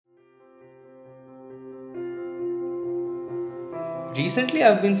Recently,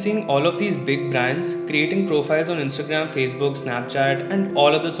 I've been seeing all of these big brands creating profiles on Instagram, Facebook, Snapchat, and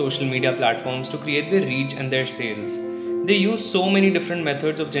all other social media platforms to create their reach and their sales. They use so many different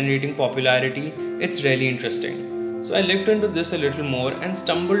methods of generating popularity, it's really interesting. So, I looked into this a little more and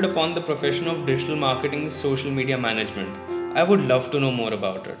stumbled upon the profession of digital marketing's social media management. I would love to know more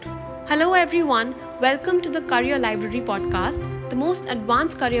about it. Hello everyone, welcome to the Career Library podcast, the most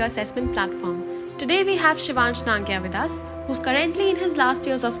advanced career assessment platform. Today we have Shivansh Nangia with us, who's currently in his last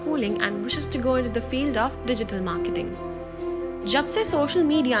years of schooling and wishes to go into the field of digital marketing. जब से social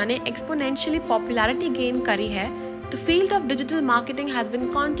media ने exponentially popularity gain करी है, the field of digital marketing has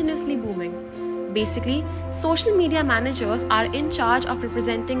been continuously booming. Basically, social media managers are in charge of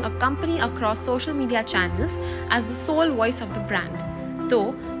representing a company across social media channels as the sole voice of the brand.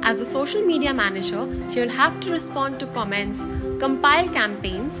 Though, as a social media manager, you will have to respond to comments, compile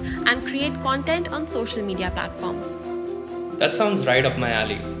campaigns, and create content on social media platforms. That sounds right up my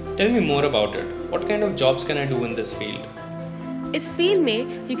alley. Tell me more about it. What kind of jobs can I do in this field? इस field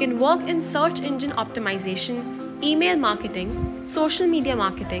में you can work in search engine optimization, email marketing, social media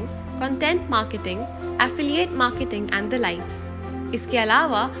marketing, content marketing, affiliate marketing, and the likes. इसके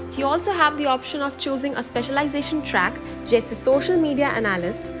अलावा you also have the option of choosing a specialization track जैसे social media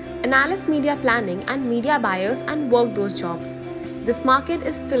analyst media planning and media buyers and work those jobs. This market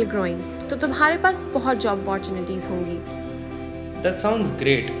is still growing, तो तुम्हारे पास बहुत job opportunities होंगी. That sounds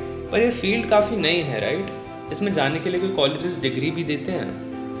great. पर ये field काफ़ी नई है, right? इसमें जाने के लिए कोई कॉलेजेस डिग्री भी देते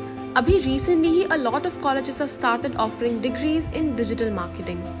हैं? अभी recently he a lot of colleges have started offering degrees in digital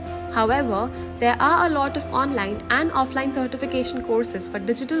marketing. However, there are a lot of online and offline certification courses for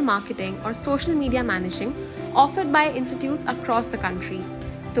digital marketing or social media managing offered by institutes across the country.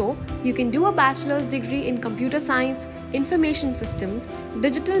 So, you can do a bachelor's degree in computer science, information systems,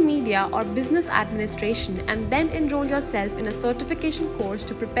 digital media or business administration and then enroll yourself in a certification course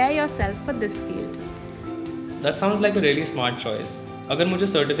to prepare yourself for this field. That sounds like a really smart choice. अगर मुझे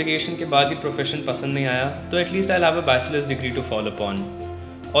certification के बाद ये profession पसंद नहीं आया तो at least I'll have a bachelor's degree to fall upon.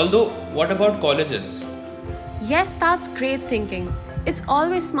 Although, what about colleges? Yes, that's great thinking. It's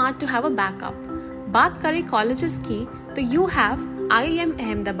always smart to have a backup. बात करें colleges की, तो you have IIM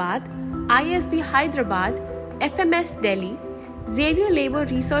Ahmedabad, ISB Hyderabad, FMS Delhi, Xavier Labour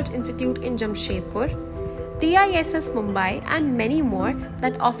Research Institute in Jamshedpur, TISS Mumbai, and many more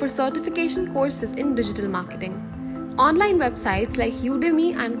that offer certification courses in digital marketing. Online websites like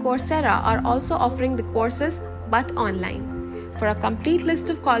Udemy and Coursera are also offering the courses, but online. For a complete list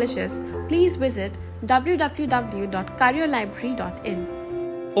of colleges, please visit www.careerlibrary.in.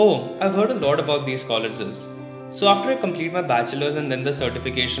 Oh, I've heard a lot about these colleges. So after I complete my bachelor's and then the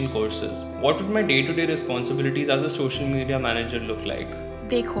certification courses, what would my day-to-day responsibilities as a social media manager look like?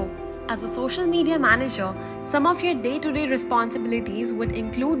 देखो, as a social media manager, some of your day-to-day responsibilities would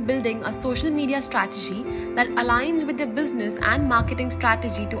include building a social media strategy that aligns with your business and marketing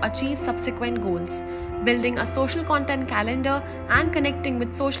strategy to achieve subsequent goals, building a social content calendar, and connecting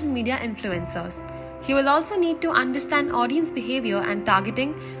with social media influencers. You will also need to understand audience behavior and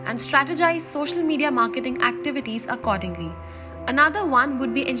targeting and strategize social media marketing activities accordingly. Another one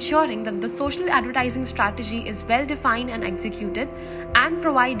would be ensuring that the social advertising strategy is well defined and executed and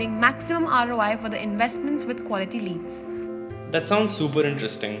providing maximum ROI for the investments with quality leads. That sounds super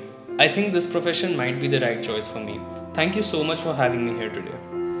interesting. I think this profession might be the right choice for me. Thank you so much for having me here today.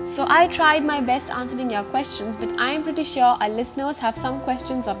 So I tried my best answering your questions, but I am pretty sure our listeners have some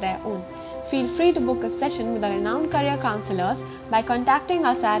questions of their own. Feel free to book a session with our renowned career counselors by contacting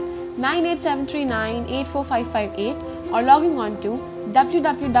us at 98739-84558 or logging on to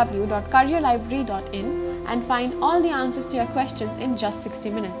www.careerlibrary.in and find all the answers to your questions in just 60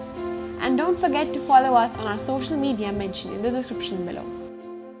 minutes. And don't forget to follow us on our social media mentioned in the description below.